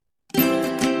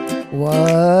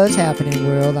What's happening,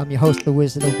 world? I'm your host, the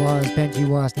Wizard of Oz, Benji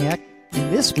Wozniak.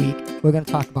 And this week, we're going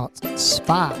to talk about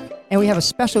Spy. And we have a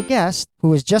special guest who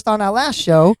was just on our last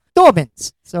show,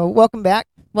 Dorbins. So welcome back.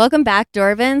 Welcome back,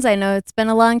 Dorbins. I know it's been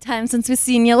a long time since we've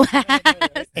seen you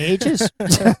last. Ages.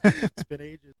 It's been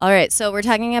ages. All right, so we're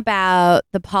talking about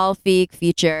the Paul Feig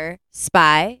feature,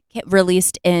 Spy,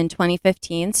 released in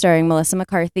 2015, starring Melissa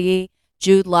McCarthy,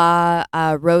 Jude Law,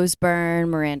 Rose Byrne,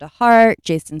 Miranda Hart,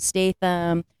 Jason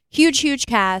Statham. Huge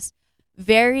cast.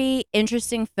 Very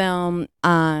interesting film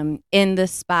in the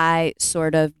spy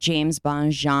sort of James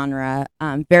Bond genre.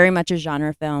 Very much a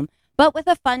genre film, but with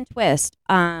a fun twist.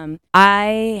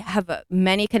 I have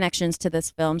many connections to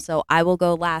this film, so I will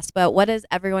go last. But what is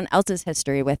everyone else's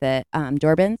history with it,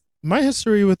 Dorbin? My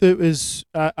history with it is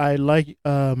I like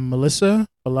Melissa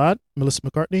a lot, Melissa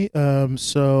McCartney.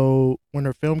 So when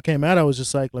her film came out, I was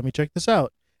just like, let me check this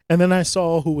out. And then I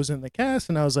saw who was in the cast,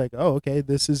 and I was like, oh, okay,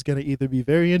 this is going to either be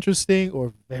very interesting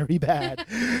or very bad.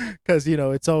 Because,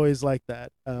 it's always like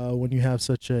that when you have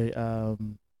such a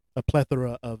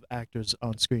plethora of actors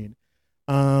on screen.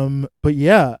 But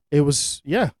yeah,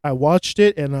 I watched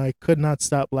it, and I could not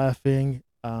stop laughing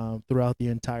throughout the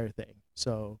entire thing.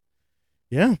 So,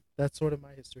 yeah, that's sort of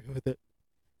my history with it.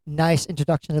 Nice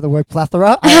introduction to the word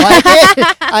plethora. I like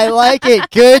it. I like it.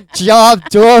 Good job,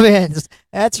 Dorbins.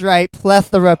 That's right,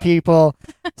 plethora, people.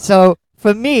 So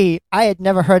for me, I had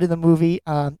never heard of the movie.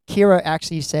 Kira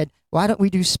actually said, why don't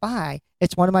we do Spy?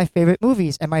 It's one of my favorite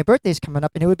movies, and my birthday's coming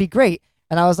up, and it would be great.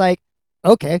 And I was like,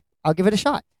 okay, I'll give it a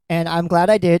shot. And I'm glad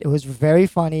I did. It was very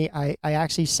funny. I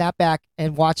actually sat back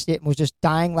and watched it and was just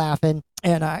dying laughing.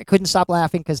 And I couldn't stop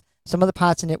laughing because some of the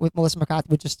parts in it with Melissa McCarthy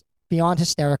were just beyond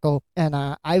hysterical, and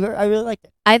I really liked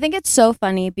it. I think it's so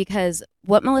funny because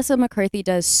what Melissa McCarthy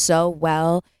does so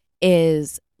well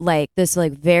is like this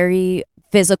like very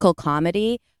physical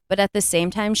comedy, but at the same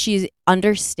time she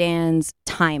understands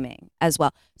timing as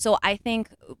well. So I think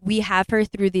we have her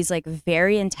through these like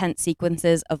very intense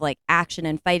sequences of like action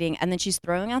and fighting, and then she's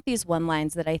throwing out these one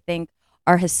lines that I think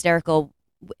are hysterical.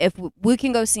 If we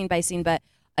can go scene by scene, but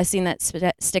a scene that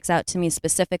sticks out to me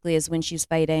specifically is when she's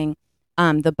fighting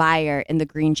the buyer in the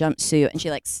green jumpsuit, and she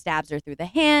like stabs her through the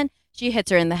hand. She hits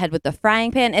her in the head with the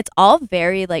frying pan. It's all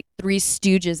very like Three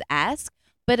Stooges-esque,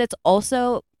 but it's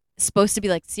also supposed to be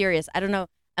like serious. I don't know.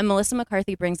 And Melissa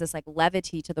McCarthy brings this like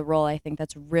levity to the role. I think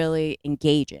that's really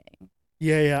engaging.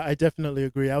 Yeah, I definitely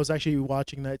agree. I was actually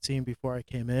watching that scene before I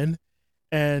came in,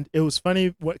 and it was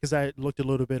funny because I looked a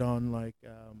little bit on like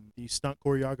the stunt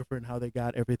choreographer and how they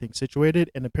got everything situated,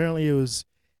 and apparently it was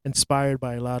inspired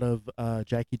by a lot of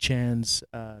Jackie Chan's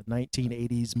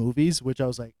 1980s movies, which I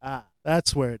was like,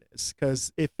 that's where it is,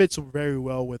 because it fits very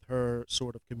well with her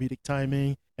sort of comedic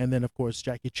timing, and then of course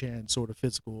Jackie Chan's sort of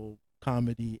physical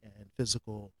comedy and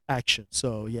physical action.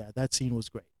 So yeah, that scene was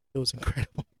great. It was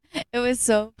incredible. It was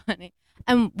so funny.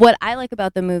 And what I like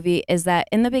about the movie is that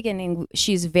in the beginning,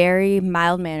 she's very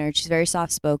mild-mannered. She's very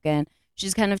soft-spoken.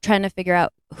 She's kind of trying to figure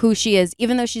out who she is,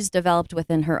 even though she's developed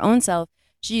within her own self.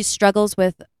 She struggles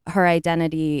with her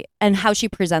identity and how she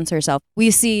presents herself.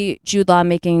 We see Jude Law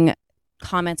making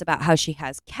comments about how she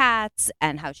has cats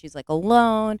and how she's like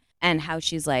alone and how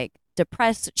she's like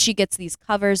depressed. She gets these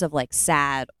covers of like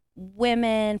sad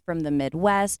women from the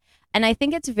Midwest. And I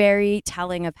think it's very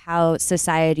telling of how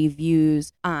society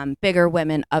views bigger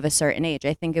women of a certain age.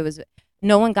 I think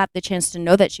no one got the chance to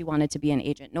know that she wanted to be an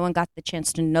agent. No one got the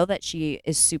chance to know that she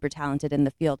is super talented in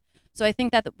the field. So I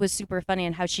think that was super funny,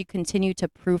 and how she continued to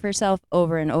prove herself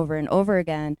over and over and over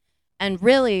again. And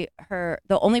really,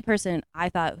 the only person I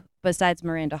thought besides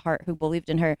Miranda Hart who believed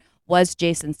in her was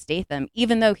Jason Statham.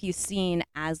 Even though he's seen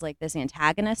as like this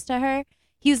antagonist to her,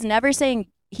 he's saying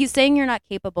you're not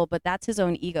capable, but that's his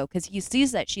own ego, because he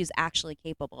sees that she's actually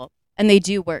capable, and they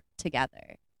do work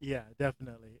together. Yeah,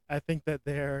 definitely. I think that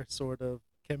their sort of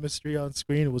chemistry on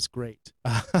screen was great,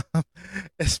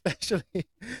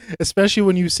 especially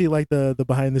when you see like the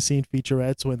behind the scene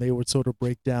featurettes when they would sort of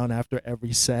break down after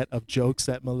every set of jokes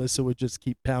that Melissa would just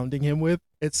keep pounding him with.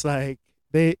 It's like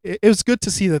it was good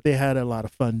to see that they had a lot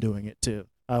of fun doing it too,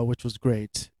 which was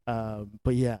great.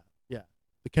 But yeah,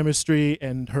 the chemistry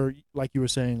and her, like you were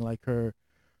saying, like her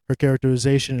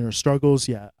characterization and her struggles.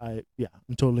 I'm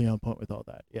totally on point with all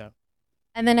that. Yeah.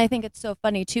 And then I think it's so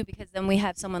funny, too, because then we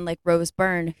have someone like Rose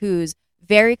Byrne, who's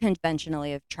very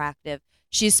conventionally attractive.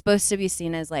 She's supposed to be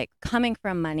seen as like coming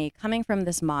from money, coming from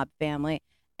this mob family.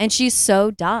 And she's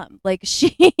so dumb. Like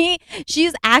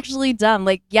she's actually dumb.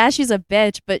 Like, yeah, she's a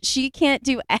bitch, but she can't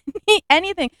do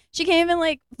anything. She can't even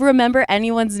like remember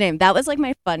anyone's name. That was like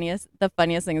the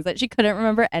funniest thing is that she couldn't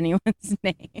remember anyone's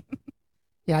name.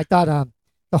 Yeah, I thought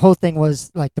the whole thing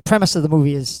was like the premise of the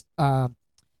movie is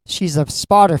she's a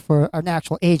spotter for an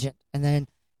actual agent, and then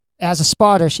as a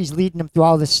spotter, she's leading him through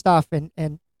all this stuff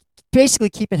and basically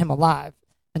keeping him alive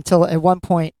until at one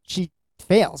point she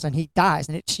fails and he dies,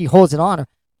 and she holds it on her.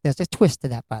 There's a twist to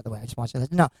that, by the way. I just want you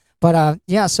to know. But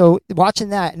yeah, so watching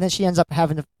that, and then she ends up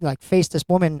having to like face this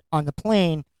woman on the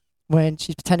plane when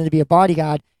she's pretending to be a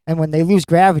bodyguard, and when they lose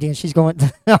gravity and she's going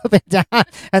up and down,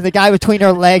 and the guy between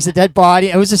her legs, the dead body.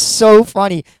 It was just so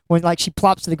funny when like she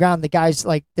plops to the ground,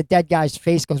 the dead guy's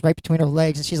face goes right between her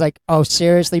legs, and she's like, "Oh,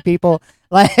 seriously, people!"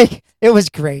 Like it was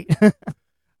great.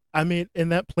 I mean, in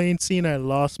that plane scene, I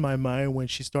lost my mind when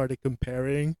she started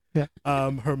comparing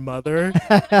her mother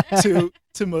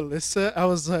to Melissa. I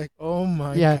was like, oh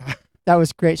my God. That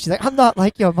was great. She's like, I'm not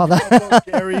like your mother.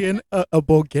 a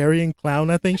Bulgarian clown,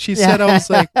 I think she said. I was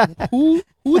like, who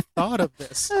thought of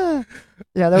this?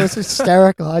 Yeah, that was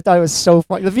hysterical. I thought it was so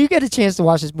funny. If you get a chance to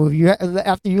watch this movie,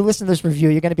 after you listen to this review,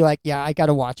 you're going to be like, yeah, I got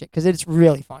to watch it because it's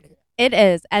really funny. It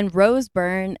is. And Rose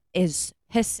Byrne is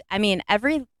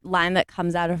every line that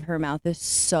comes out of her mouth is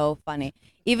so funny.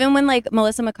 Even when like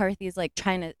Melissa McCarthy is like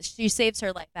she saves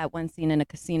her life at one scene in a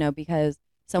casino because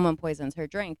someone poisons her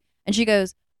drink. And she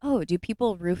goes, "Oh, do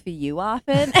people roofie you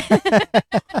often?"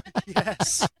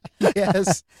 Yes.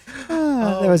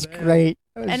 That was great.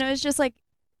 And it was just like,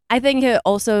 I think it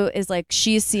also is like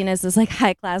she's seen as this like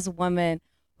high class woman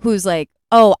who's like,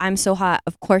 "Oh, I'm so hot.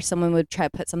 Of course someone would try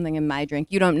to put something in my drink.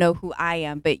 You don't know who I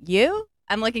am, but you?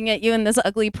 I'm looking at you in this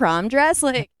ugly prom dress."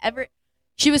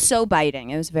 She was so biting.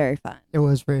 It was very fun. It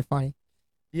was very funny.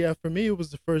 Yeah, for me, it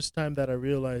was the first time that I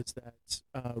realized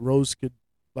that Rose could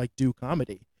like do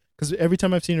comedy. Because every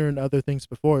time I've seen her in other things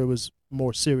before, it was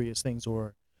more serious things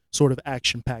or sort of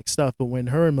action-packed stuff. But when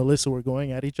her and Melissa were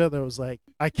going at each other, I was like,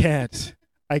 I can't.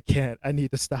 I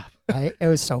need to stop. Right? It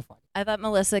was so funny. I thought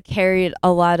Melissa carried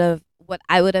a lot of what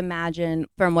I would imagine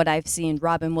from what I've seen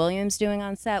Robin Williams doing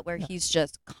on set, where he's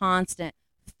just constant,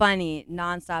 funny,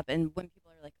 nonstop. And when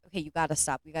people are like, okay, you got to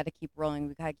stop. We got to keep rolling.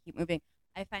 We got to keep moving.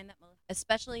 I find that,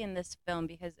 especially in this film,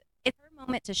 because it's her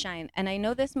moment to shine. And I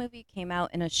know this movie came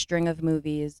out in a string of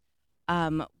movies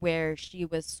where she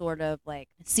was sort of like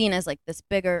seen as like this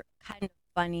bigger, kind of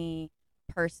funny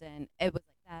person. It was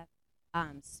like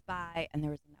that Spy, and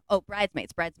there was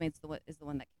Bridesmaids. Bridesmaids is the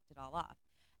one that kicked it all off.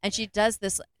 And she does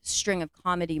this string of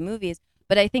comedy movies,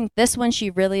 but I think this one she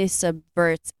really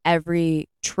subverts every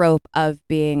trope of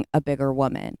being a bigger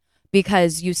woman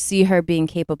because you see her being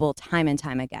capable time and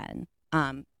time again.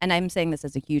 And I'm saying this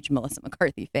as a huge Melissa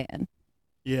McCarthy fan.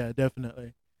 Yeah,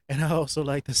 definitely. And I also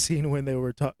like the scene when they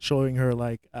were showing her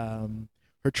like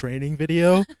her training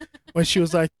video when she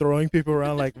was like throwing people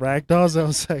around like rag dolls. I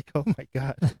was like, oh my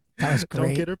God. That was great.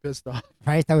 Don't get her pissed off.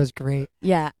 Right? That was great.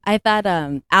 Yeah, I thought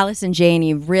Allison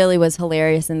Janney really was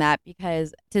hilarious in that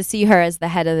because to see her as the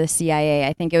head of the CIA,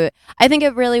 I think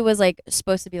it really was like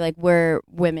supposed to be like we're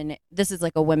women. This is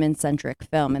like a women-centric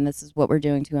film, and this is what we're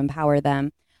doing to empower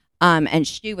them. And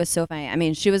she was so funny. I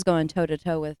mean, she was going toe to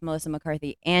toe with Melissa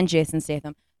McCarthy and Jason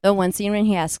Statham. The one scene when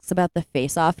he asks about the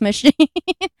face-off machine,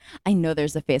 I know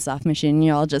there's a face-off machine.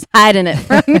 You're all just hiding it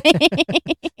from me.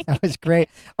 That was great.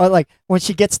 Or like when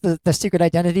she gets the secret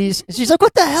identities, she's like,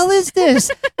 "What the hell is this?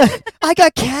 I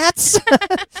got cats,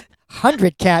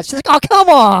 100 cats." She's like, "Oh, come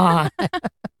on."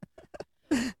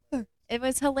 It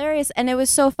was hilarious and it was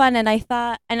so fun. And I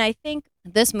think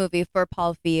this movie for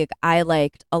Paul Feig, I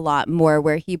liked a lot more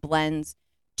where he blends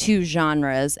two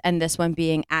genres, and this one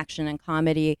being action and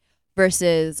comedy.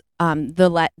 Versus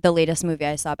the latest movie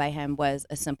I saw by him was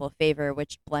A Simple Favor,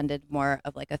 which blended more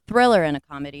of like a thriller and a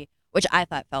comedy, which I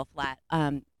thought fell flat.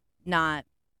 Not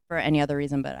for any other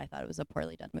reason, but I thought it was a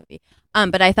poorly done movie.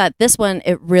 But I thought this one,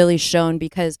 it really shone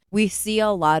because we see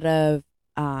a lot of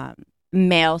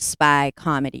male spy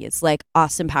comedies. Like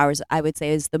Austin Powers, I would say,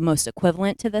 is the most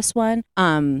equivalent to this one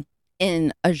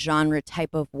in a genre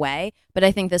type of way. But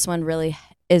I think this one really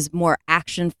is more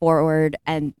action forward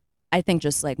and I think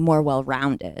just like more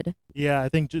well-rounded. Yeah, I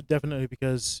think definitely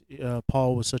because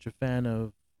Paul was such a fan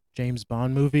of James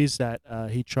Bond movies that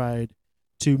he tried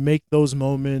to make those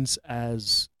moments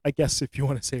as, I guess if you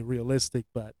want to say realistic,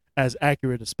 but as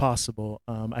accurate as possible.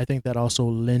 I think that also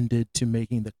lended to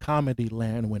making the comedy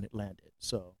land when it landed.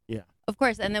 So, yeah. Of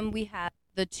course. And then we have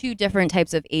the two different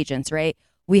types of agents, right?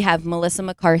 We have Melissa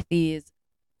McCarthy's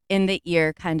in the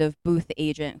ear kind of booth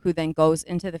agent who then goes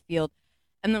into the field.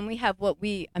 And then we have what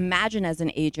we imagine as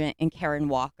an agent in Karen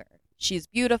Walker. She's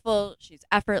beautiful. She's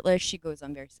effortless. She goes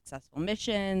on very successful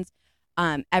missions.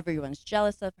 Everyone's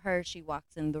jealous of her. She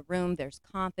walks in the room. There's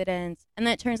confidence. And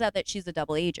then it turns out that she's a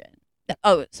double agent.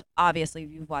 Oh, obviously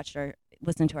you've watched or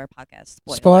listened to our podcast.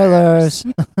 Spoilers.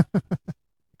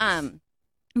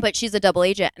 But she's a double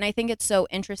agent, and I think it's so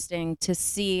interesting to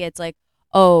see. It's like,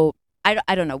 oh,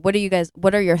 I don't know. What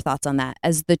are your thoughts on that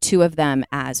as the two of them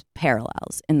as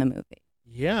parallels in the movie?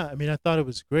 Yeah, I mean, I thought it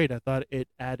was great. I thought it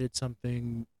added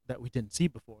something that we didn't see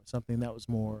before, something that was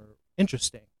more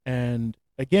interesting. And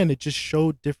again, it just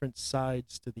showed different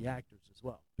sides to the actors as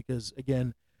well. Because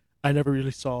again, I never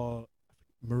really saw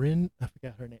Marin, I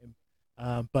forgot her name,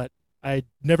 but I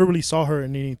never really saw her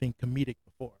in anything comedic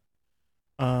before.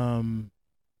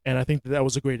 And I think that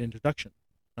was a great introduction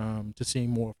to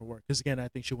seeing more of her work. Because again, I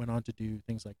think she went on to do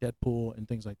things like Deadpool and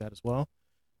things like that as well.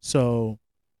 So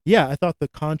yeah, I thought the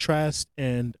contrast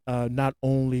and not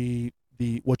only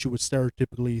what you would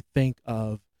stereotypically think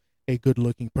of a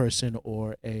good-looking person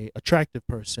or a attractive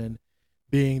person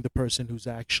being the person who's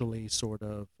actually sort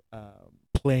of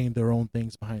playing their own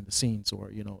things behind the scenes,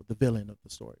 or the villain of the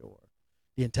story or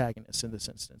the antagonist in this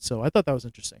instance. So I thought that was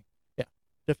interesting. Yeah,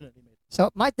 definitely made it.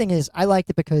 So my thing is, I liked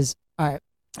it because, all right,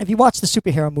 if you watch the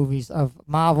superhero movies of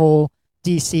Marvel,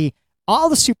 DC, all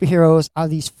the superheroes are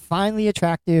these finely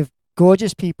attractive,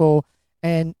 gorgeous people,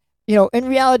 and in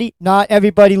reality, not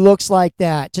everybody looks like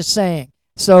that. Just saying.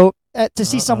 So to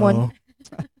see someone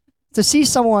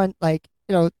like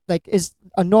like is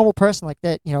a normal person like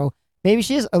that, maybe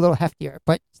she is a little heftier,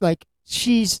 but like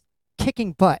she's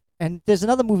kicking butt. And there's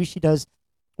another movie she does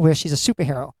where she's a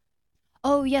superhero.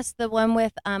 Oh yes, the one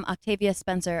with Octavia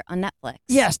Spencer on Netflix.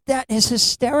 Yes, that is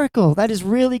hysterical. That is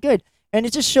really good, and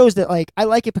it just shows that like I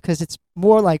like it because it's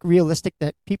more like realistic,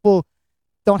 that people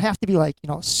don't have to be like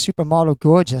supermodel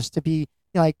gorgeous to be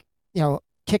like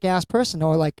kick-ass person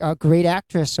or like a great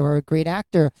actress or a great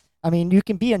actor. I mean, you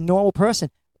can be a normal person,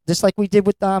 just like we did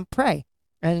with Prey,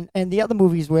 and the other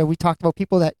movies where we talked about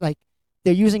people that like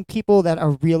they're using people that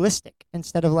are realistic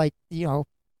instead of like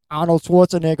Arnold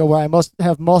Schwarzenegger, where I must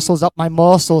have muscles up my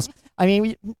muscles. I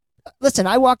mean, listen,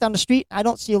 I walk down the street, I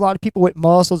don't see a lot of people with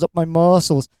muscles up my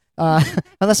muscles,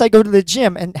 unless I go to the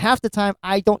gym, and half the time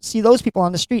I don't see those people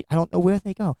on the street. I don't know where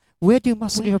they go. Where do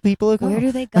muscular people go? Where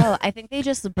do they go? I think they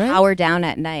just power down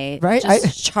at night. Right?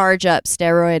 Just charge up,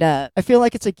 steroid up. I feel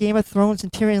like it's a Game of Thrones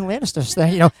and Tyrion Lannister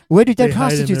thing. Where do dead They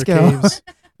hide in prostitutes their go? caves.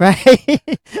 Right?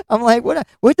 I'm like,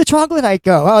 where'd the troglodyte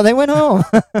go? Oh, they went home.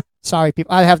 Sorry,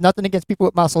 people. I have nothing against people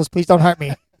with muscles. Please don't hurt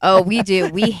me. Oh, we do.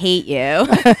 We hate you.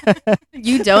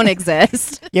 You don't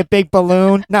exist. You big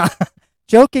balloon. No,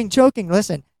 joking.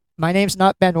 Listen, my name's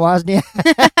not Ben Wozniak.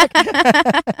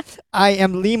 I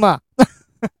am Lima.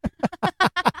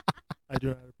 I do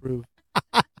not approve.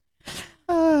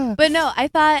 But no, I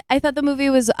thought the movie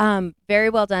was very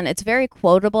well done. It's very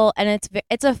quotable, and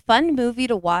it's a fun movie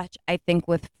to watch, I think,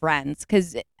 with friends,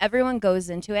 because everyone goes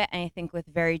into it, and I think with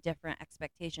very different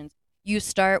expectations. You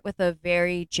start with a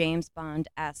very James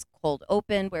Bond-esque cold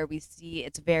open where we see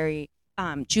it's very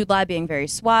Jude Law being very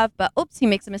suave, but oops, he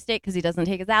makes a mistake because he doesn't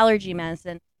take his allergy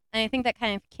medicine, and I think that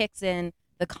kind of kicks in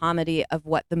the comedy of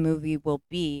what the movie will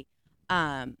be.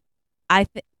 I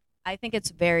think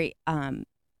it's very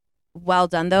well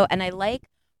done though, and I like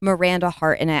Miranda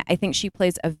Hart in it. I think she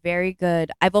plays a very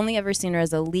good. I've only ever seen her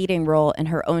as a leading role in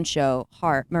her own show,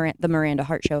 the Miranda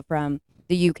Hart Show from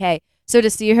the UK. So to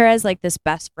see her as like this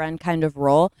best friend kind of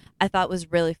role, I thought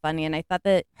was really funny, and I thought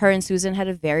that her and Susan had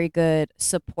a very good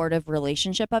supportive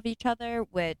relationship of each other,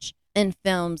 which in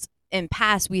films in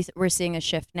past we're seeing a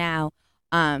shift now.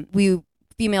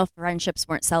 Female friendships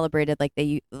weren't celebrated like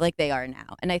they are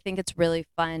now, and I think it's really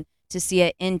fun to see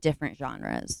it in different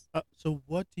genres. So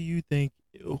what do you think,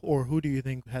 or who do you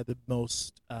think had the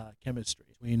most chemistry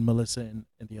between Melissa and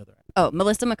the other actor? Oh,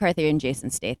 Melissa McCarthy and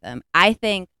Jason Statham. I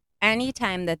think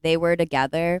anytime that they were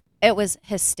together, it was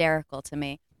hysterical to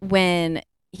me. When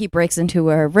he breaks into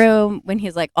her room, when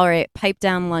he's like, all right, pipe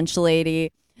down, lunch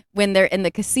lady, when they're in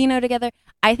the casino together,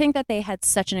 I think that they had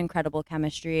such an incredible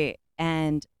chemistry,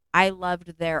 and I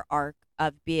loved their arc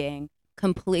of being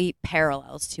complete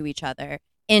parallels to each other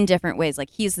in different ways. Like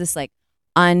he's this like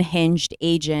unhinged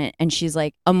agent, and she's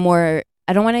like a more,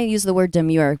 I don't want to use the word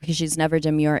demure because she's never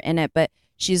demure in it, but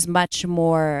she's much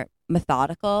more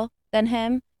methodical than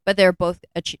him, but they're both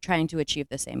trying to achieve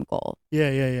the same goal.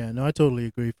 Yeah. No, I totally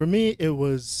agree. For me, it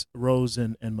was Rose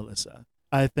and Melissa.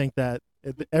 I think that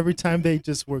every time they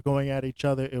just were going at each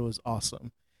other, it was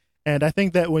awesome. And I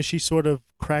think that when she sort of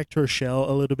cracked her shell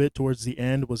a little bit towards the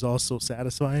end was also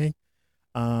satisfying.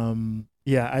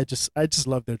 Yeah, I just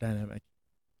love their dynamic.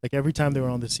 Like every time they were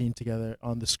on the screen together,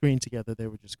 they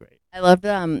were just great. I loved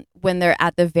when they're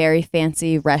at the very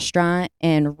fancy restaurant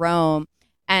in Rome,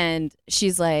 and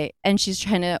she's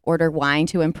trying to order wine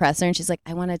to impress her, and she's like,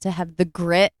 I wanted to have the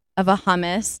grit of a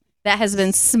hummus that has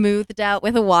been smoothed out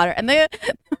with water, and they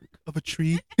of a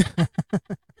tree.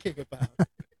 King about.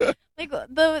 Like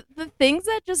the things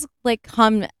that just like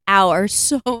come out are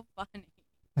so funny.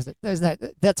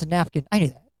 That's a napkin. I knew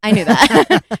that. I knew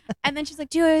that. And then she's like,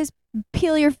 "Do you always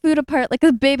peel your food apart like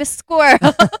a baby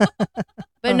squirrel?"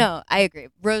 But no, I agree.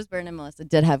 Rose Byrne and Melissa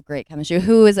did have great chemistry.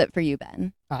 Who is it for you,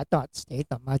 Ben? I thought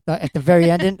Statham. I thought at the very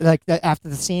end, like after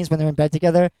the scenes when they're in bed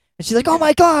together, and she's like, "Oh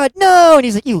my God, no!" And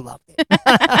he's like, "You loved it."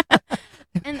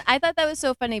 And I thought that was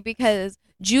so funny because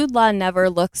Jude Law never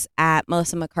looks at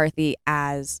Melissa McCarthy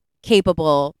as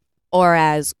capable or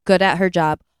as good at her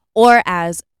job or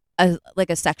as a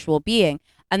sexual being.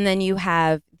 And then you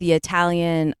have the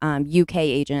Italian UK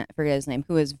agent, I forget his name,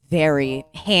 who is very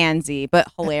handsy but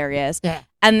hilarious. Yeah.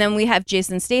 And then we have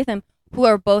Jason Statham, who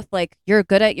are both like, you're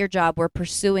good at your job, we're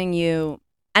pursuing you.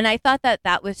 And I thought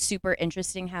that was super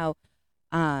interesting how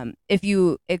if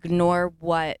you ignore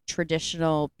what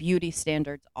traditional beauty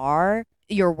standards are,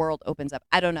 your world opens up.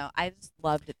 I don't know. I just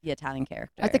loved the Italian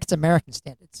character. I think it's American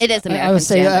standards. It is American I would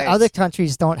say standards. other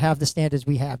countries don't have the standards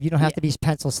we have. You don't have to be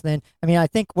pencil thin. I mean, I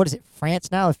think, what is it,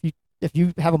 France now? If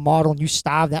you have a model and you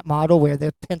starve that model where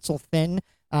they're pencil thin,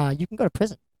 you can go to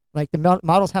prison. Like the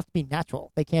models have to be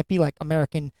natural. They can't be like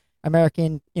American,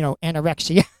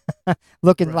 anorexia,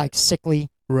 looking like sickly.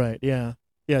 Right. Yeah.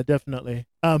 Yeah. Definitely.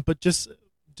 But just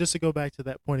to go back to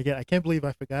that point again, I can't believe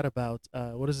I forgot about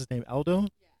what is his name, Aldo.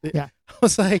 Yeah. I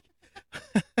was like,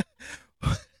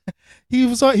 he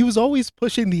was always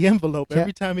pushing the envelope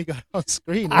every time he got on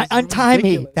screen. Untie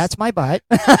me. That's my butt.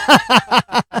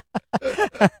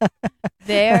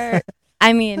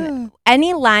 I mean,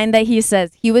 any line that he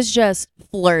says, he was just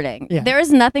flirting. Yeah. There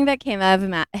was nothing that came out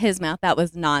of his mouth that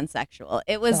was non-sexual.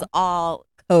 It was all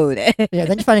coded. Yeah,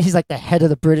 then you find out he's like the head of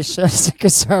the British Secret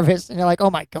Service, and you're like,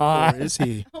 oh my God. Or is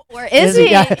he? Or is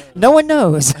he? Yeah, no one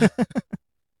knows.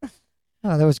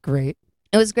 Oh, that was great.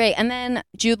 It was great. And then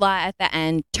Jude Law at the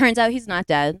end, turns out he's not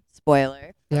dead.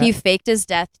 Spoiler. Yeah. He faked his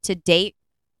death to date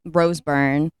Rose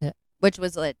Byrne, Yeah. which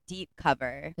was a deep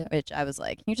cover, Yeah. which I was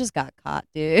like, you just got caught,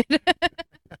 dude.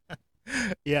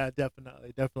 Yeah,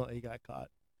 definitely got caught.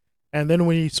 And then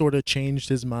when he sort of changed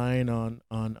his mind on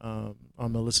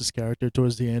Melissa's character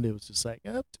towards the end, it was just like,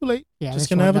 too late. Yeah, Just this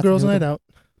gonna one have a nothing girls' to do night with out.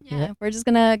 Yeah, we're just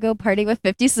gonna go party with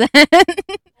 50 Cent.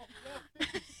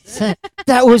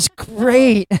 That was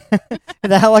great.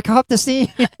 The helicopter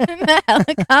scene. The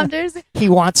helicopters. He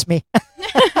wants me.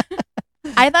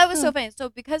 I thought it was so funny. So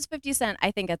because 50 Cent,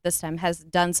 I think at this time, has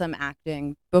done some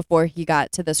acting before he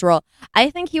got to this role, I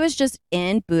think he was just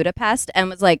in Budapest and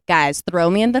was like, guys, throw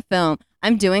me in the film.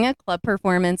 I'm doing a club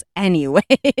performance anyways.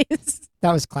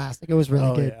 That was classic. It was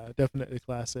really good. Yeah, definitely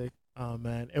classic. Oh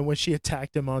man, and when she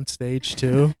attacked him on stage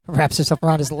too. Wraps herself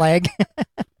around his leg.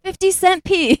 50 Cent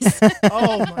piece.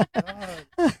 Oh my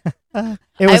God.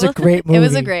 It was a great movie. It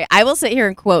was a great. I will sit here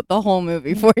and quote the whole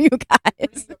movie for you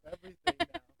guys.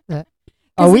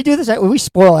 Oh, we do this. We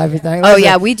spoil everything. Oh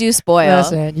yeah, we do spoil.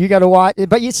 Listen, you got to watch it,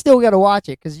 but you still got to watch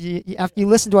it because after you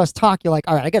listen to us talk, you're like,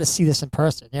 all right, I got to see this in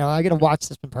person. I got to watch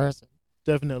this in person.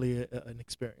 Definitely an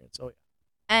experience. Oh yeah.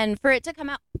 And for it to come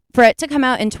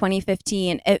out in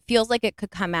 2015, it feels like it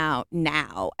could come out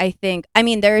now. I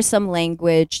mean, there is some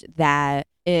language that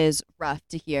is rough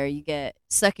to hear. You get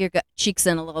suck your cheeks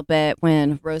in a little bit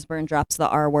when Rose Byrne drops the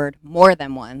R word more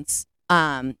than once.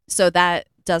 So that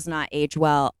does not age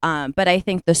well. But I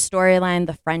think the storyline,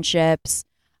 the friendships,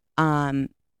 the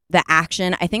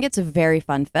action, I think it's a very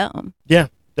fun film. Yeah,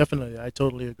 definitely. I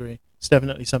totally agree. It's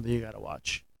definitely something you got to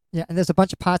watch. Yeah, and there's a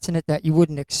bunch of parts in it that you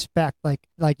wouldn't expect. Like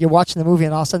you're watching the movie,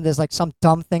 and all of a sudden there's like some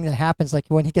dumb thing that happens. Like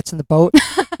when he gets in the boat,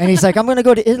 and he's like, "I'm gonna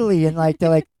go to Italy," and like they're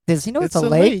like, "Does he know it's a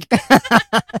lake?"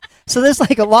 So there's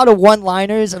like a lot of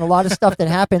one-liners and a lot of stuff that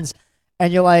happens,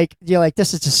 and you're like,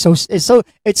 this is just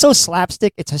it's so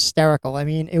slapstick. It's hysterical. I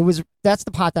mean, that's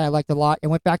the part that I liked a lot. It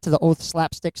went back to the old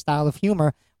slapstick style of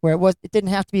humor where it didn't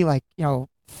have to be like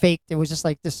faked. It was just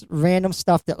like this random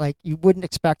stuff that like you wouldn't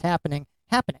expect happening.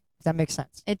 If that makes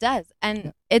sense. It does.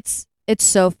 And it's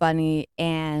so funny,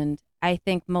 and I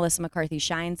think Melissa McCarthy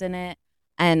shines in it,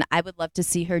 and I would love to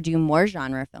see her do more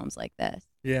genre films like this.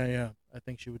 Yeah. I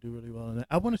think she would do really well in it.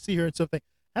 I want to see her in something.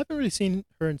 I haven't really seen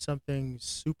her in something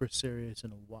super serious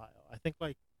in a while. I think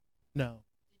no.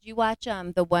 Did you watch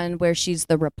the one where she's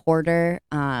the reporter,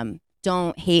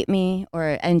 Don't Hate Me,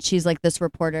 and she's like this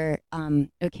reporter,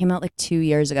 it came out like 2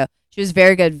 years ago. She was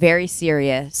very good, very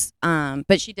serious,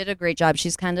 but she did a great job.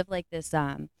 She's kind of like this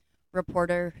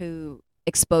reporter who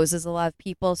exposes a lot of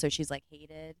people, so she's like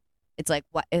hated. It's like,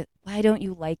 why don't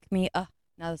you like me? Oh,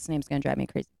 now this name's going to drive me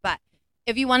crazy. But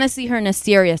if you want to see her in a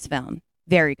serious film,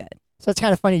 very good. So it's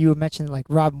kind of funny you mentioned like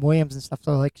Robin Williams and stuff.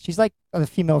 So like she's like the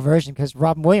female version because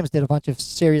Robin Williams did a bunch of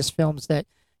serious films that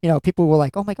people were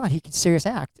like, oh my God, he can serious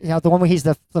act. The one where he's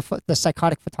the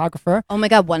psychotic photographer. Oh my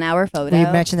God, 1 hour photo. We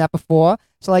mentioned that before.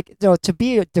 So like, to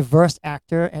be a diverse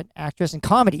actor and actress in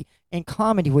comedy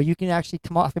where you can actually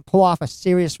come off and pull off a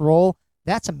serious role,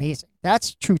 that's amazing.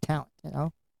 That's true talent,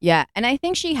 Yeah, and I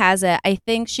think she has it. I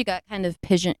think she got kind of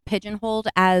pigeonholed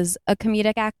as a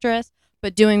comedic actress,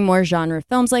 but doing more genre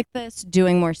films like this,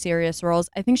 doing more serious roles,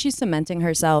 I think she's cementing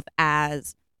herself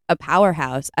as a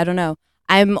powerhouse. I don't know.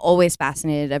 I'm always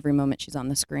fascinated every moment she's on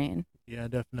the screen. Yeah,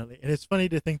 definitely. And it's funny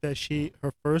to think that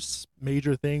her first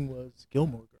major thing was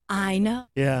Gilmore Girls. I know.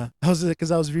 Yeah, I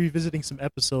was revisiting some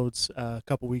episodes a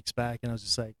couple weeks back, and I was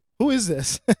just like, who is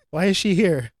this? Why is she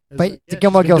here? But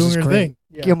Gilmore Girls is great.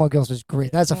 Yeah. Gilmore Girls is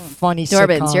great. That's a funny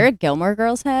Dorbins, sitcom. you're a Gilmore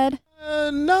Girls head?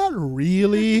 Not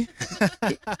really.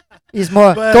 He's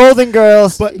more Golden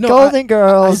Girls. But no, Golden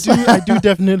Girls. I do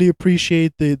definitely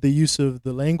appreciate the use of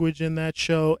the language in that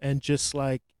show, and just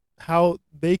like how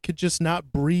they could just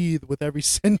not breathe with every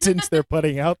sentence they're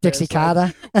putting out there. Dixie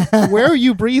Carter. Like, where are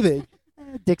you breathing?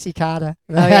 Dixie Carter.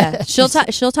 Oh yeah, she'll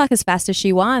talk as fast as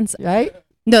she wants. Right?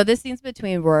 No, the scenes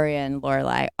between Rory and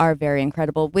Lorelai are very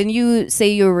incredible. When you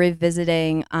say you're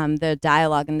revisiting the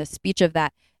dialogue and the speech of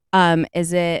that,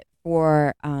 is it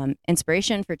for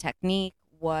inspiration, for technique?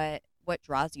 What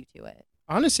draws you to it?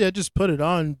 Honestly, I just put it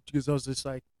on because I was just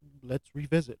like, let's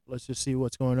revisit. Let's just see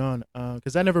what's going on.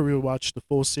 Because I never really watched the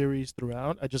full series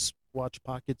throughout. I just watched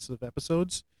pockets of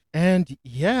episodes. And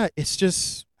yeah, it's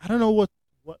just, I don't know what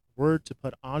word to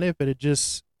put on it, but it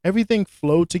just, everything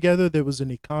flowed together. There was an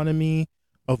economy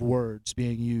of words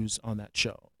being used on that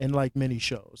show, and like many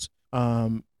shows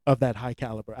of that high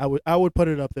caliber. I would put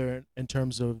it up there in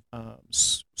terms of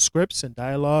scripts and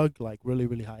dialogue, like really,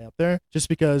 really high up there, just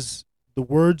because the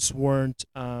words weren't,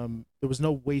 there was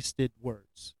no wasted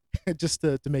words. Just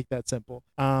to make that simple.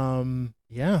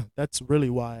 Yeah, that's really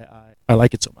why I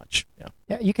like it so much.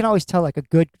 Yeah, you can always tell like a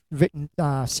good written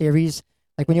series,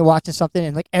 like when you're watching something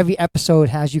and like every episode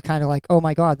has you kind of like, oh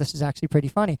my God, this is actually pretty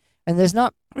funny. And there's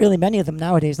not really many of them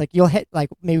nowadays. Like you'll hit like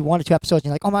maybe 1 or 2 episodes and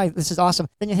you're like, oh my, this is awesome.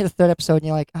 Then you hit a third episode and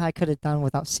you're like, I could have done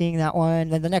without seeing that one.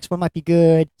 Then the next one might be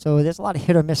good. So there's a lot of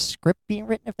hit or miss script being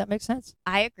written, if that makes sense.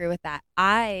 I agree with that.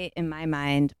 I, in my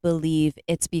mind, believe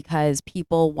it's because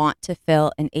people want to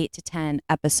fill an 8 to 10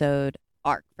 episode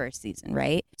arc for a season,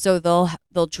 right? So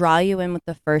they'll draw you in with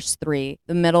the first 3,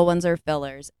 the middle ones are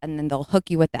fillers, and then they'll hook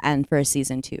you at the end for a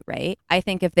season 2, right? I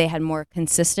think if they had more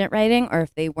consistent writing, or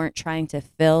if they weren't trying to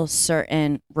fill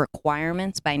certain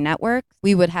requirements by network,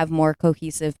 we would have more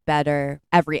cohesive, better,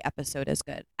 every episode is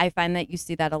good. I find that you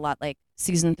see that a lot, like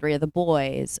season 3 of The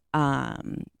Boys. I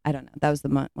don't know, that was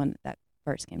the one that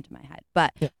first came to my head,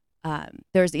 but yeah.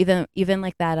 There's even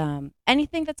like that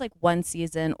anything that's like 1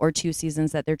 season or 2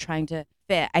 seasons that they're trying to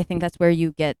fit. I think that's where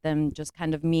you get them just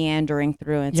kind of meandering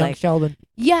through, and it's Young like Sheldon.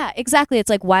 Yeah, exactly. It's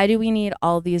like, why do we need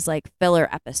all these like filler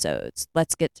episodes?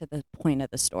 Let's get to the point of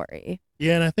the story.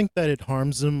 Yeah, and I think that it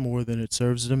harms them more than it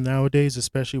serves them nowadays,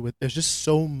 especially with there's just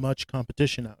so much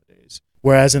competition nowadays.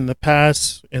 Whereas in the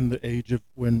past, in the age of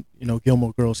when,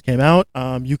 Gilmore Girls came out,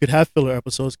 you could have filler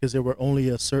episodes because there were only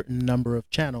a certain number of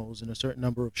channels and a certain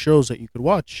number of shows that you could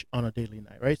watch on a daily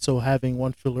night, right? So having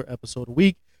 1 filler episode a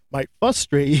week might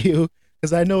frustrate you,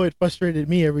 because I know it frustrated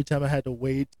me every time I had to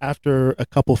wait after a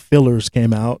couple fillers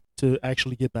came out to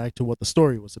actually get back to what the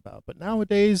story was about. But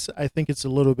nowadays, I think it's a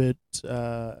little bit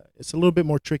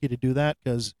more tricky to do that,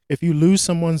 because if you lose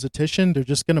someone's attention, they're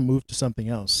just going to move to something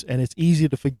else, and it's easy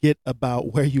to forget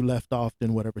about where you left off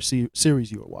in whatever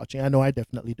series you were watching. I know I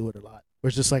definitely do it a lot. Where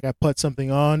it's just like I put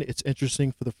something on, it's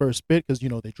interesting for the first bit because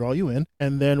they draw you in,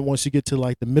 and then once you get to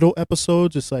like the middle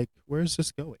episodes, it's like, where's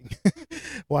this going?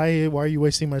 Why are you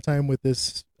wasting my time with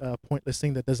this pointless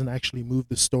thing that doesn't actually move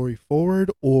the story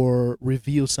forward or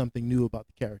reveal something new about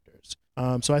the characters?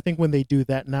 So I think when they do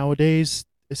that nowadays,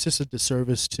 it's just a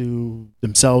disservice to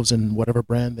themselves and whatever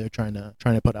brand they're trying to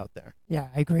put out there. Yeah,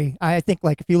 I agree. I think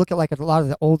like if you look at like a lot of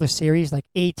the older series like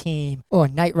A-Team or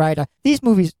Knight Rider, these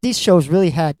shows really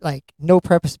had like no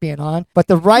purpose being on, but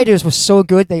the writers were so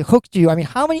good, they hooked you. I mean,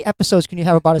 how many episodes can you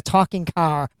have about a talking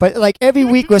car? But like every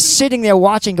week we're sitting there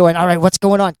watching going, all right, what's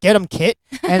going on? Get them, Kit.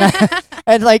 And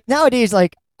and like nowadays,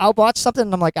 like I'll watch something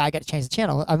and I'm like, I got to change the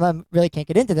channel. I really can't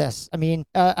get into this. I mean,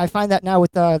 I find that now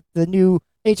with the new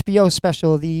HBO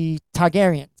special, the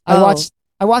Targaryens. I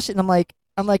watched it and I'm like,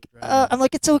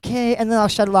 it's okay, and then I'll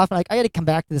shut it off and like I got to come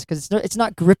back to this because it's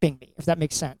not gripping me, if that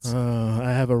makes sense.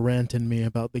 I have a rant in me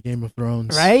about the Game of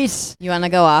Thrones. Right? You want to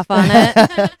go off on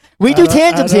it? We do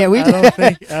tangents here.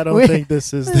 I don't think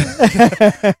this is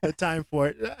the time for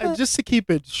it. Just to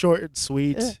keep it short and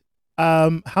sweet.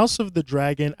 House of the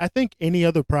Dragon. I think any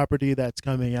other property that's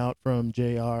coming out from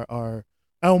JRR.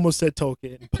 I almost said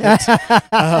Tolkien. But,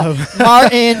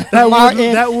 Martin,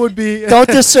 Martin, that would be don't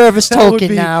disservice that would Tolkien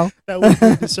be- now. that would be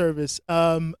a disservice.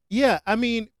 Yeah, I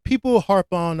mean, people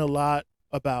harp on a lot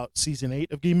about season 8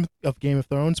 of Game of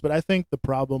Thrones, but I think the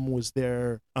problem was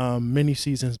their many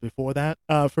seasons before that.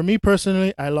 For me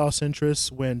personally, I lost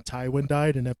interest when Tywin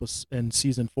died in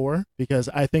season 4, because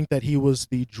I think that he was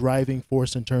the driving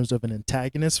force in terms of an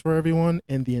antagonist for everyone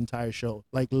in the entire show.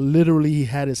 Like literally, he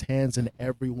had his hands in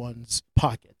everyone's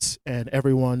pockets and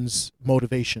everyone's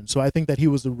motivation. So I think that he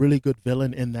was a really good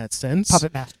villain in that sense.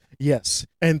 Puppet master. Yes.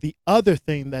 And the other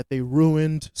thing that they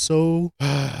ruined, so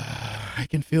I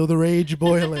can feel the rage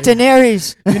boiling.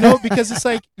 Daenerys. Because it's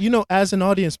like, as an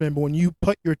audience member, when you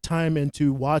put your time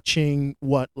into watching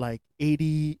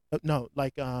 8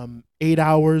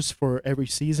 hours for every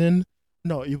season.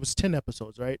 No, it was 10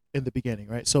 episodes, right? In the beginning,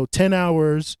 right? So 10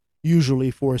 hours usually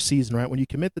for a season, right? When you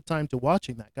commit the time to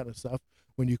watching that kind of stuff,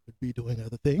 when you could be doing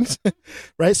other things,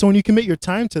 right? So when you commit your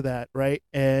time to that, right,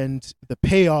 and the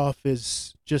payoff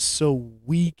is just so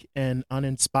weak and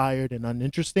uninspired and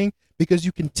uninteresting, because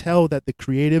you can tell that the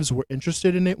creatives were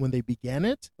interested in it when they began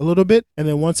it a little bit, and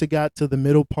then once it got to the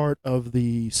middle part of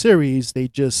the series, they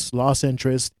just lost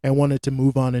interest and wanted to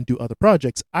move on and do other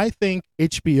projects. I think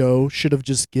HBO should have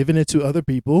just given it to other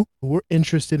people who were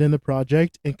interested in the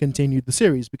project and continued the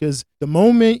series, because the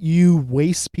moment you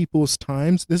waste people's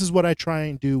times, this is what I try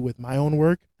and do with my own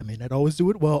work. I may not always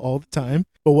do it well all the time,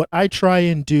 but what I try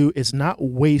and do is not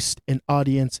waste an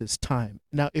audience's time.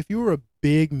 Now, if you were a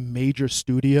big major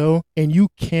studio and you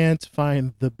can't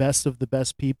find the best of the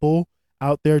best people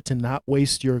out there to not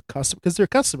waste your custom, because they're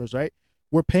customers, right?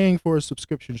 We're paying for a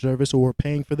subscription service, or we're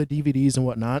paying for the DVDs and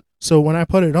whatnot. So when I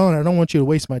put it on, I don't want you to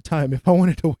waste my time. If I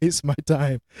wanted to waste my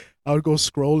time, I would go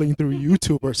scrolling through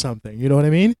YouTube or something. You know what I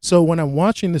mean? So when I'm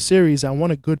watching the series, I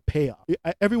want a good payoff.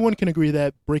 Everyone can agree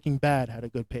that Breaking Bad had a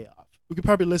good payoff. We could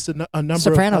probably list a number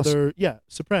Sopranos. of other,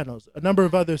 Sopranos, a number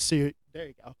of other series. There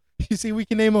you go. You see, we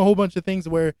can name a whole bunch of things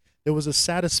where there was a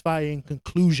satisfying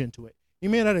conclusion to it. You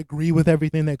may not agree with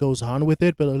everything that goes on with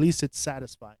it, but at least it's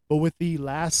satisfying. But with the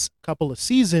last couple of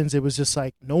seasons, it was just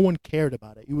like no one cared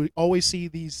about it. You would always see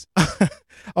these,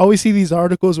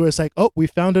 articles where it's like, oh, we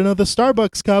found another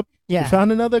Starbucks cup. Yeah. We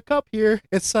found another cup here.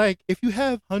 It's like if you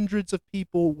have hundreds of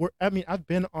people. I've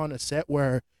been on a set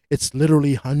where it's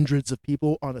literally hundreds of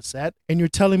people on a set, and you're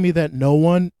telling me that no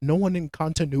one in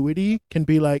continuity can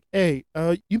be like, hey,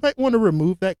 you might want to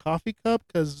remove that coffee cup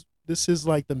because this is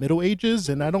like the Middle Ages,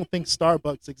 and I don't think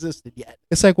Starbucks existed yet.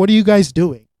 It's like, what are you guys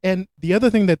doing? And the other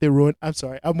thing that they ruined, I'm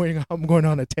sorry, I'm going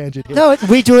on a tangent here. No,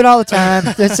 we do it all the time.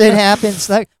 It happens.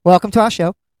 Like, welcome to our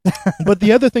show. But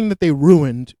the other thing that they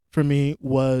ruined for me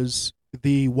was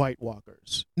the White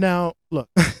Walkers. Now, look,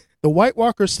 the White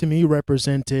Walkers to me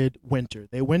represented winter.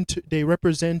 They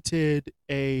represented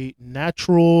a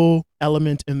natural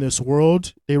element in this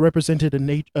world. They represented a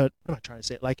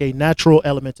natural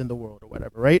element in the world or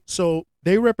whatever, right? So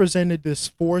they represented this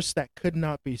force that could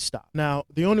not be stopped. Now,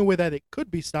 the only way that it could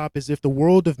be stopped is if the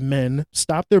world of men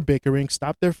stopped their bickering,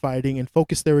 stopped their fighting, and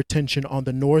focused their attention on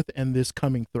the North and this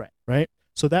coming threat, right?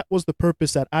 So that was the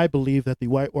purpose that I believe that the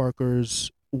White Walkers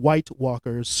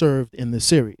served in the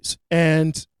series.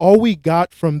 And all we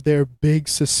got from their big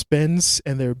suspense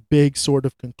and their big sort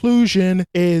of conclusion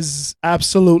is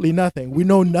absolutely nothing. We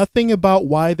know nothing about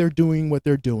why they're doing what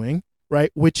they're doing,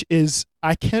 right? Which is,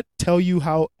 I can't tell you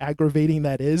how aggravating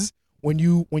that is when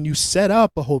you set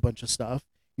up a whole bunch of stuff,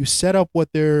 you set up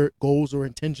what their goals or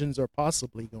intentions are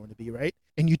possibly going to be, right?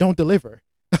 And you don't deliver.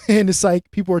 And it's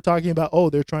like people are talking about, oh,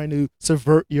 they're trying to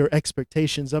subvert your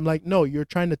expectations. I'm like, no, you're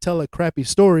trying to tell a crappy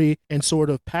story and sort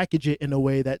of package it in a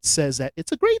way that says that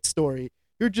it's a great story.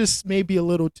 You're just maybe a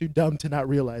little too dumb to not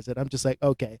realize it. I'm just like,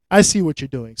 okay, I see what you're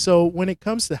doing. So when it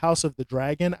comes to House of the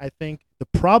Dragon, I think the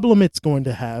problem it's going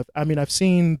to have, I've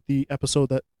seen the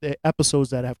episodes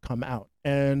that have come out,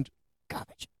 and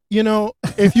Garbage.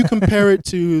 If you compare it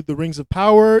to the Rings of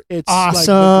Power, it's like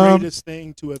the Awesome. greatest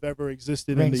thing to have ever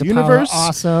existed Rings in of the Power, universe.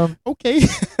 awesome. Okay.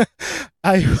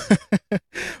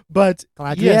 But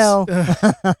Glad yes.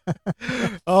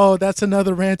 you Oh, that's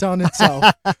another rant on itself.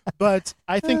 But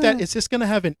I think that it's just going to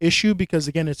have an issue because,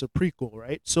 again, it's a prequel,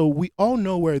 right? So we all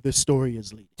know where the story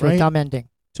is leading, To right? a dumb ending.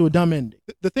 To a dumb ending.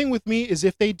 The thing with me is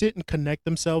if they didn't connect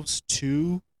themselves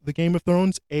to the Game of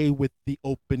Thrones, A, with the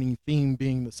opening theme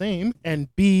being the same, and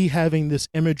B, having this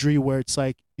imagery where it's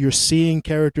like you're seeing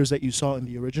characters that you saw in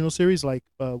the original series, like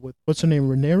with, what's her name,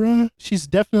 Rhaenyra? She's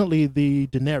definitely the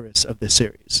Daenerys of this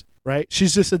series, right?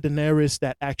 She's just a Daenerys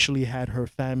that actually had her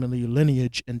family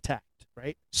lineage intact,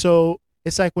 right? So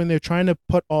It's like when they're trying to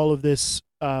put all of this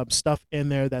stuff in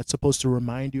there that's supposed to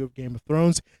remind you of Game of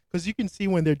Thrones, because you can see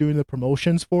when they're doing the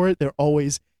promotions for it, they're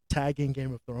always tagging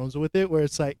Game of Thrones with it, where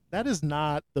it's like, that is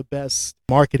not the best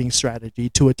marketing strategy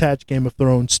to attach Game of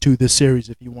Thrones to the series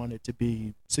if you want it to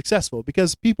be successful,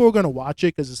 because people are going to watch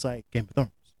it because it's like Game of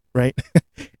Thrones, right?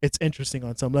 It's interesting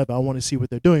on some level. I want to see what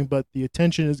they're doing, but the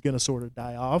attention is going to sort of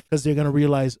die off because they're going to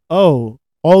realize, oh,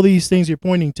 all these things you're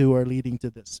pointing to are leading to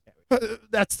this.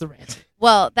 That's the rant.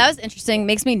 Well, that was interesting.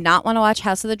 Makes me not want to watch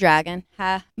House of the Dragon.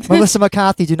 Ha. Melissa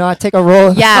McCarthy, do not take a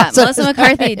role. in Yeah, House of Melissa the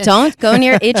McCarthy, Dragon. don't go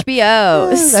near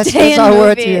HBO. That's Stay in our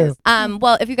word to movies. you.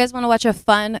 Well, if you guys want to watch a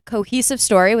fun, cohesive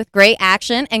story with great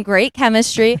action and great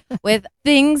chemistry, with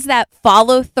things that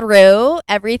follow through,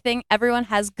 everyone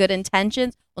has good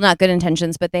intentions. Well, not good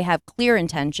intentions, but they have clear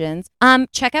intentions.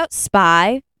 Check out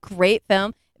Spy. Great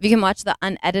film. If you can watch the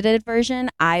unedited version,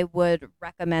 I would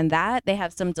recommend that. They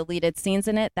have some deleted scenes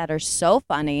in it that are so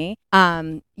funny.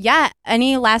 Yeah,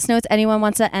 any last notes anyone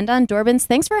wants to end on? Dorbins,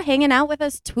 thanks for hanging out with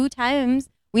us 2 times.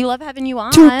 We love having you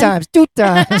on. 2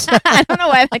 times. I don't know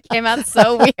why that came out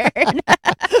so weird.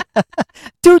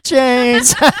 2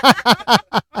 chains.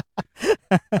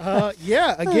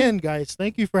 Yeah, again, guys,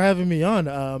 thank you for having me on.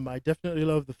 I definitely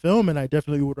love the film, and I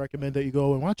definitely would recommend that you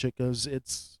go and watch it because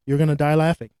you're gonna die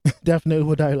laughing. Definitely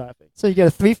will die laughing. So you get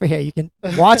a 3 for here. You can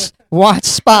watch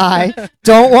Spy.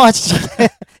 Don't watch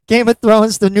Game of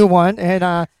Thrones, the new one,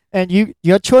 and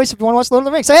your choice if you want to watch Lord of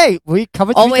the Rings. Hey, we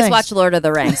covered 3 Always things. watch Lord of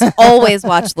the Rings. Always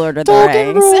watch Lord of the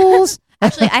Tolkien Rings. rules.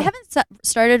 Actually, I haven't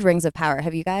started Rings of Power.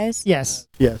 Have you guys? Yes,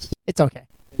 Yes, it's okay.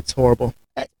 it's horrible.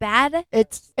 Bad?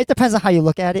 It depends on how you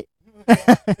look at it.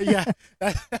 Yeah.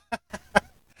 Depends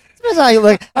on how you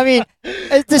look. I mean,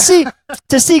 to see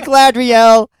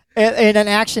Gladriel in an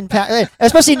action pack,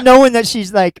 especially knowing that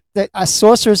she's like a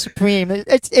sorcerer supreme,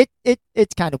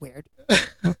 it's kind of weird.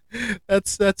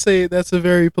 That's a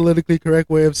very politically correct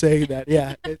way of saying that.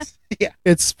 Yeah,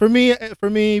 it's for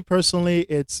me personally,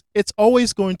 it's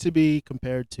always going to be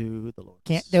compared to the Lord.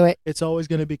 Can't do it. It's always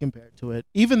going to be compared to it.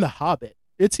 Even the Hobbit.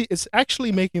 It's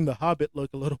actually making the Hobbit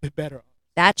look a little bit better.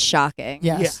 That's shocking.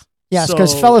 Yes. Yeah. Yes,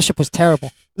 because So- Fellowship was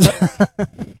terrible.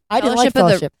 I didn't like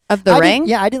Fellowship. Of the Ring?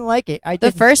 Yeah, I didn't like it.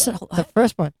 The first. The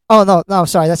first one. Oh no,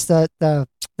 sorry, that's the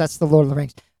Lord of the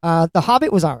Rings. The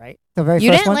Hobbit was all right. The very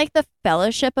You first didn't one. like the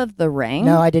Fellowship of the Ring?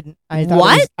 No, I didn't. I thought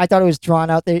What? I thought it was drawn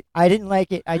out there. I didn't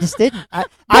like it. I just didn't. I'm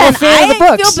Ben, a fan of the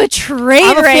I books. feel betrayed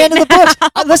I'm a right fan now. of the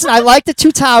books. Listen, I like the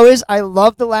Two Towers. I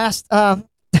love the last.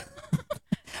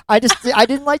 I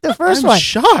didn't like the 1st I'm one.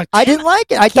 shocked. I didn't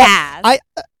like it. I thought Gaz.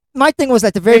 my thing was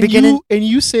at the very beginning. And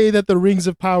you say that the Rings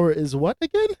of Power is what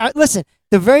again? Listen,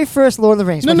 the very first Lord of the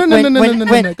Rings. No.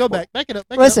 Go back. Back it up.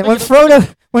 Listen,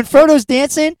 when Frodo's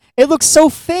dancing, it looks so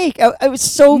fake. It was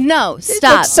so. No, It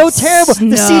stop. looks so terrible. The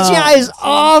No. CGI is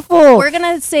awful. We're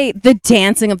going to say the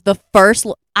dancing of the first.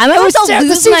 I'm It about was to the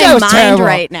lose CGI my was mind terrible.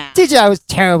 right now. CGI was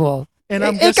terrible. And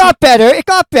I'm it guessing, got better. It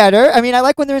got better. I mean, I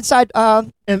like when they're inside.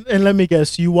 and let me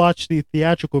guess, you watch the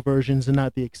theatrical versions and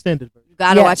not the extended version. You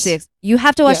got to Yes. watch you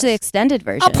have to watch the Yes. extended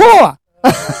version. I'm poor.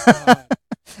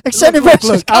 Extended versions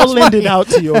Look, I'll cost lend money. it out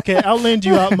to you, okay? I'll lend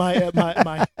you out my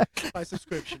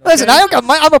subscription. Okay? Listen,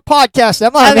 I'm a podcaster.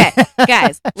 I'm not. Okay,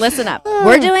 guys, listen up.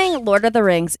 We're doing Lord of the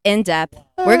Rings in depth.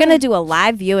 We're going to do a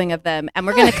live viewing of them, and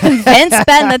we're going to convince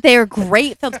Ben that they are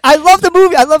great films. I love the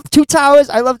movie. I love Two Towers.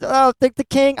 I love the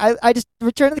King. I just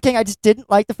Return of the King. I just didn't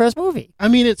like the first movie. I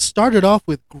mean, it started off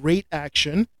with great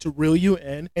action to reel you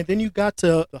in, and then you got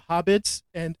to the Hobbits,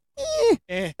 and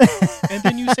and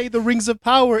then you say the Rings of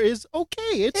Power is okay.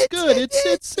 It's good.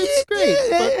 It's great.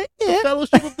 But the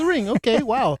Fellowship of the Ring, okay,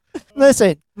 wow.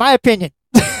 Listen, my opinion.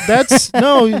 That's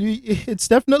no, it's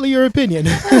definitely your opinion.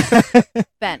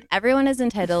 Ben, everyone is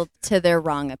entitled to their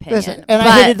wrong opinion. Listen, and but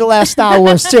I hated the last Star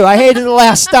Wars too. I hated the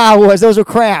last Star Wars. Those were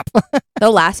crap. the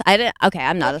last, I didn't. Okay,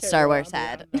 I'm not a Okay, Star well, Wars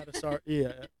head. I'm not a Star.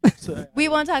 Yeah. So, We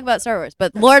won't talk about Star Wars,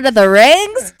 but Lord of the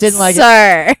Rings, Didn't like it.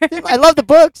 sir. I love the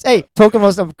books. Hey, Tolkien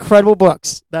was incredible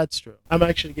books. that's true. I'm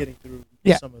actually getting through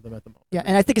Yeah. some of them at the moment. Yeah,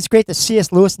 and I think it's great that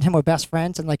C.S. Lewis and him were best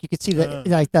friends, and like you could see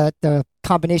the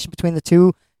combination between the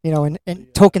two, and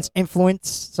Tolkien's influence.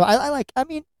 So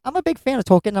I'm a big fan of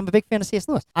Tolkien. I'm a big fan of C.S.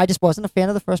 Lewis. I just wasn't a fan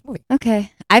of the first movie.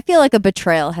 Okay, I feel like a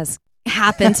betrayal has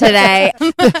happened today.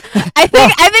 I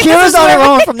think Kira's this is on where her we-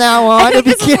 own from now on. I think It'll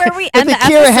be this is where we it'll end be the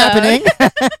Kira episode. happening.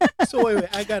 So wait,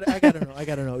 I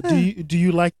gotta know. Do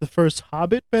you like the first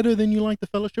Hobbit better than you like the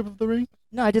Fellowship of the Ring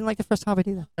No, I didn't like the first Hobbit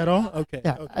either. at all? Okay.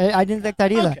 Yeah, okay. I didn't like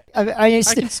that either. Okay. I I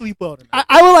can sleep well tonight.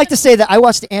 I would like to say that I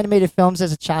watched the animated films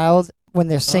as a child when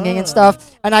they're singing and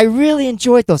stuff, and I really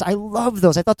enjoyed those. I loved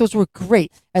those. I thought those were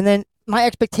great. And then my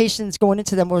expectations going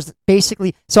into them was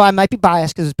basically, so I might be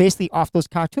biased because it was basically off those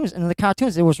cartoons. And in the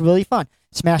cartoons, it was really fun.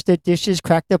 Smash their dishes,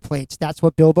 crack their plates. That's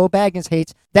what Bilbo Baggins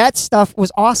hates. That stuff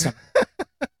was awesome.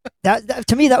 that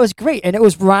to me, that was great. And it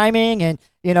was rhyming and,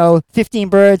 15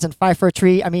 birds and 5 for a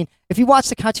tree. I mean, if you watch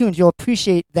the cartoons, you'll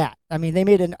appreciate that. I mean, they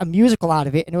made a musical out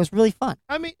of it, and it was really fun.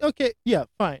 I mean, okay, yeah,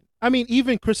 fine. I mean,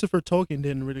 even Christopher Tolkien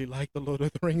didn't really like the Lord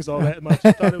of the Rings all that much.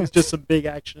 He thought it was just some big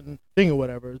action thing or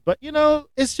whatever. But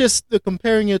it's just the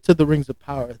comparing it to the Rings of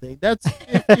Power thing. That's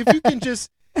if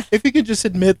you can just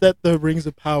admit that the Rings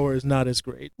of Power is not as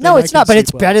great. No, it's not, but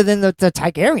it's better than the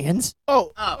Targaryens.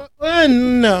 No.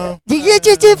 I'm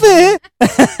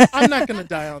not gonna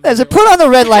die on that. There's put on the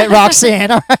red light, Roxanne.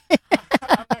 All right.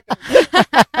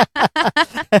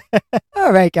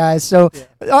 All right, guys. So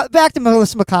back to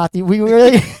Melissa McCarthy. We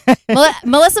really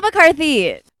Melissa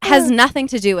McCarthy has nothing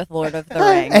to do with Lord of the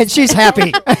Rings, and she's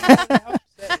happy.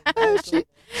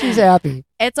 She's happy.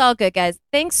 It's all good, guys.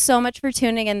 Thanks so much for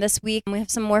tuning in this week. We have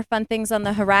some more fun things on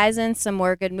the horizon, some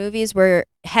more good movies. We're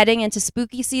heading into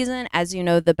spooky season. As you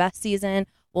know, the best season.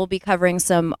 We'll be covering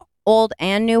some old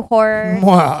and new horror.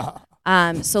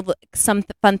 So some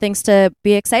fun things to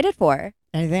be excited for.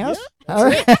 Anything else? All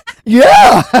right.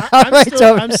 Yeah.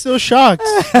 I'm still shocked.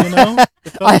 The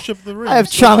Fellowship of the Ring. I have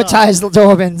traumatized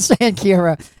Dorbins and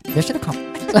Kira. Mission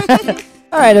accomplished.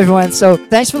 All right, everyone. So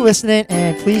thanks for listening,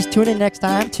 and please tune in next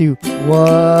time to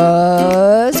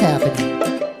What's Happening.